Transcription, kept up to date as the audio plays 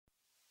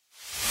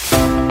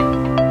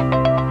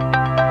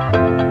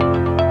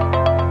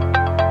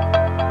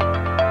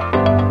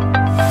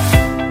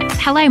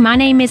Hello, my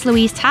name is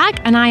Louise Tagg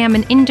and I am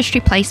an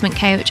industry placement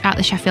coach at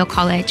the Sheffield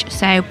College.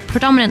 So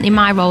predominantly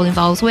my role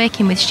involves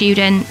working with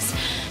students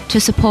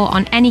to support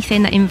on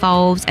anything that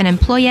involves an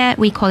employer.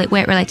 We call it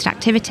work-related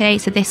activity.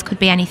 So this could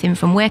be anything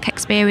from work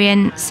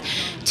experience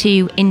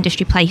to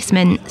industry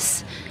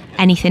placements,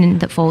 anything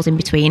that falls in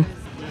between.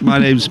 My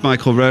name's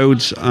Michael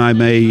Rhodes.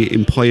 I'm a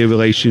employer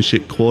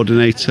relationship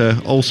coordinator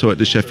also at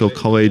the Sheffield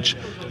College,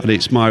 and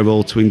it's my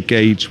role to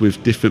engage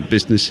with different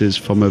businesses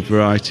from a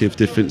variety of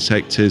different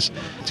sectors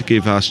to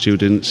give our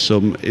students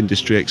some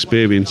industry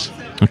experience.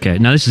 Okay,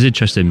 now this is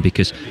interesting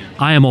because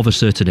I am of a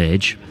certain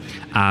age,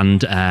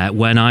 and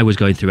when I was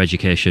going through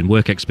education,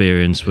 work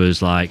experience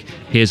was like,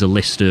 here's a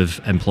list of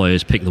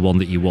employers, pick the one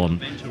that you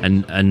want,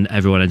 and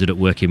everyone ended up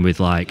working with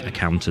like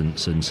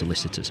accountants and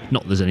solicitors.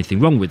 Not that there's anything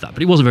wrong with that,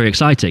 but it wasn't very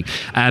exciting.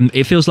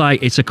 It feels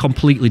like it's a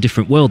completely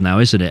different world now,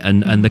 isn't it?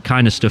 And the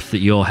kind of stuff that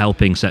you're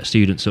helping set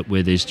students up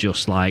with is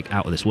just like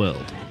out of this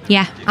world.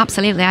 Yeah,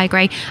 absolutely, I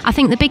agree. I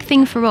think the big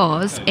thing for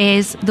us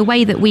is the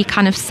way that we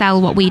kind of sell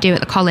what we do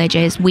at the college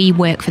is we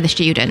work for the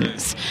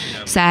students.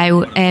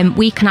 So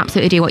we can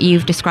absolutely do what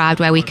you've described,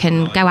 where we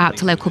can go out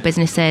to local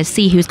businesses,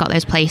 see who's got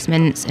those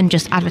placements and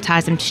just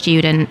advertise them to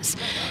students.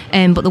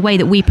 But the way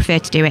that we prefer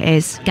to do it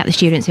is get the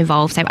students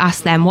involved. So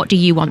ask them, what do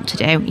you want to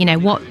do? You know,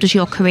 what does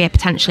your career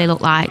potentially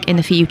look like in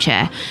the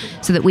future?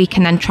 So that we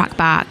can then track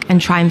back and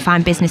try and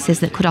find businesses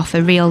that could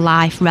offer real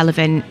life,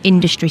 relevant,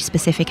 industry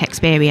specific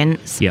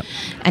experience. Yep.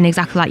 And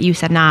exactly like you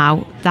said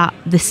now, that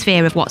the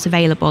sphere of what's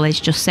available is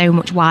just so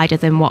much wider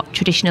than what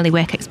traditionally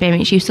work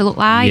experience used to look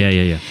like.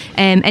 Yeah.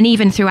 And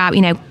even throughout,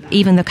 you know,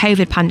 even the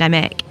COVID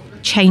pandemic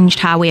changed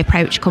how we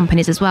approach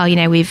companies as well. You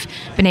know, we've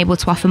been able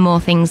to offer more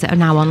things that are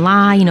now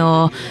online,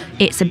 or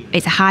it's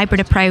a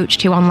hybrid approach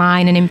to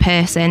online and in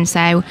person.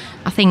 So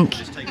I think,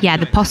 yeah,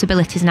 the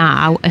possibilities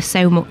now are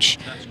so much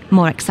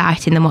more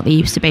exciting than what they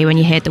used to be when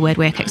you heard the word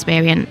work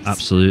experience.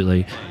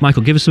 Absolutely.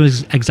 Michael, give us some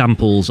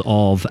examples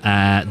of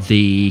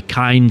the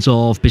kinds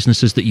of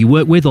businesses that you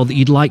work with or that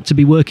you'd like to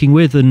be working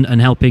with and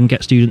helping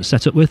get students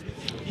set up with.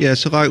 Yeah,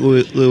 so like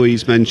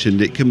Louise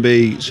mentioned, it can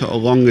be sort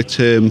of longer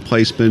term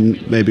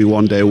placement, maybe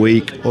one day a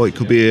week, or it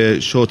could be a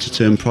shorter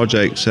term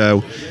project.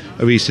 So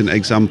a recent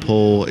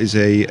example is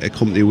a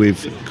company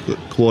we've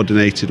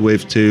coordinated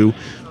with to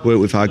work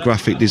with our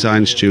graphic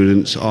design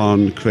students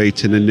on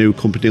creating a new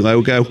company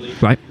logo.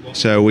 Right.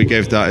 So we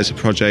gave that as a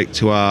project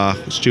to our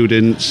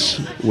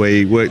students.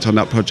 We worked on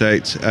that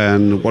project,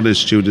 and one of the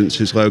students,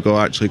 his logo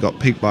actually got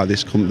picked by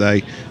this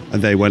company,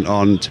 and they went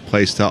on to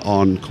place that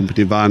on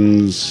company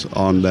vans,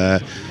 on their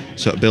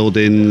sort of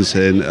buildings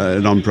and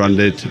on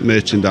branded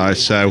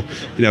merchandise. So,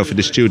 you know, for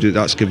the student,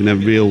 that's given a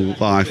real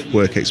life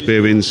work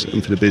experience,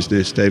 and for the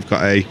business, they've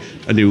got a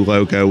new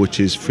logo which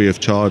is free of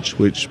charge,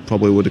 which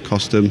probably would have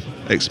cost them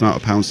X amount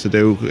of pounds to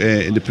do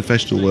in the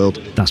professional world.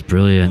 That's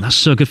brilliant. That's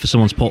so good for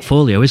someone's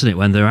portfolio, isn't it,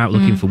 when they're out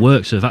looking for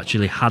work? So they've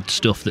actually had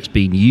stuff that's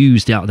been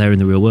used out there in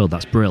the real world.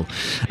 That's brill.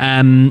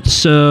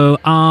 So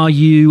are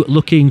you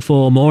looking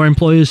for more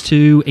employers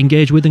to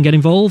engage with and get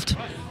involved?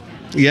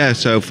 Yeah,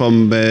 so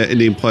from in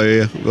the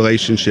employer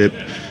relationship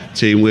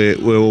team,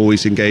 we're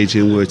always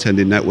engaging. We're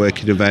attending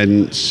networking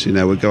events. You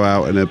know, we go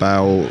out and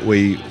about.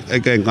 We,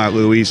 again, like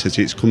Louise says,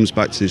 it comes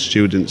back to the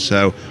students.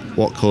 So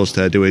what course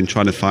they're doing,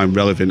 trying to find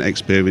relevant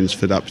experience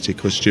for that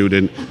particular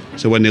student.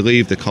 So when they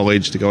leave the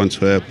college to go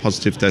into a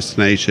positive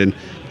destination,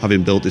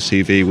 having built a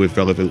CV with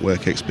relevant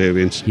work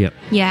experience. Yep.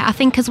 Yeah, I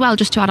think as well,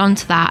 just to add on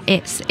to that,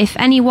 it's if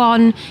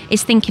anyone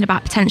is thinking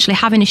about potentially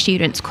having a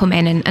student come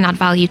in and add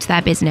value to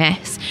their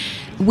business,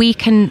 we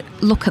can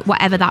look at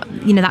whatever that,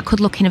 you know, that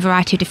could look in a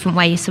variety of different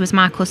ways. So as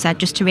Michael said,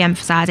 just to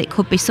re-emphasise, it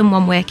could be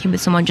someone working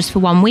with someone just for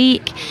 1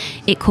 week,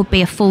 it could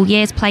be a full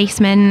year's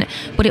placement,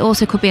 but it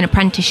also could be an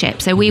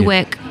apprenticeship. So we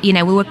work, you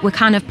know, we're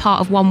kind of part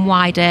of one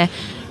wider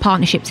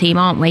partnership team,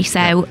 aren't we?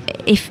 So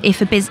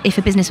if a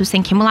business was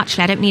thinking, well,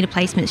 actually, I don't need a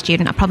placement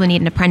student, I probably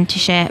need an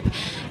apprenticeship,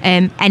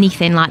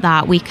 anything like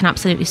that, we can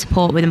absolutely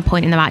support with and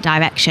point in the right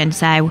direction.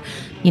 So,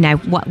 you know,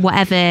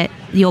 whatever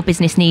your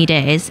business need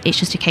is, it's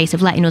just a case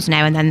of letting us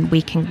know, and then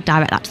we can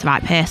direct that to the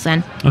right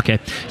person. Okay,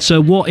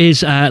 so what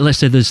is let's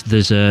say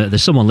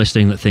there's someone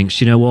listening that thinks,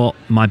 you know what,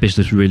 my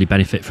business would really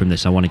benefit from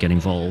this, I want to get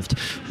involved.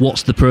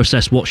 What's the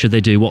process? What should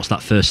they do? What's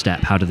that first step?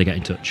 How do they get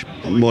in touch?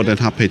 I'm more than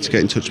happy to get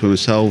in touch with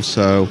myself.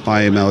 So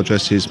my email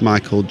address is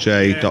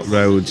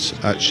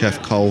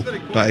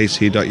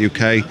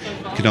michaelj.rhodes@chefcol.ac.uk. You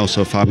can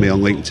also find me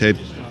on LinkedIn.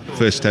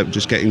 First step,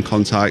 just get in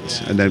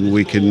contact, and then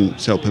we can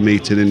set up a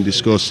meeting and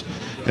discuss.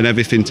 And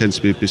everything tends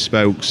to be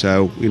bespoke,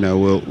 so, you know,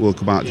 we'll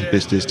come out to the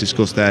business,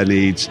 discuss their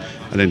needs,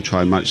 and then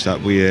try and match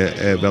that with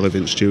a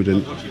relevant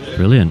student.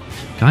 Brilliant.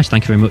 Guys,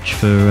 thank you very much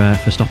for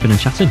stopping and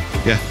chatting.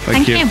 Yeah,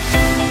 thank you.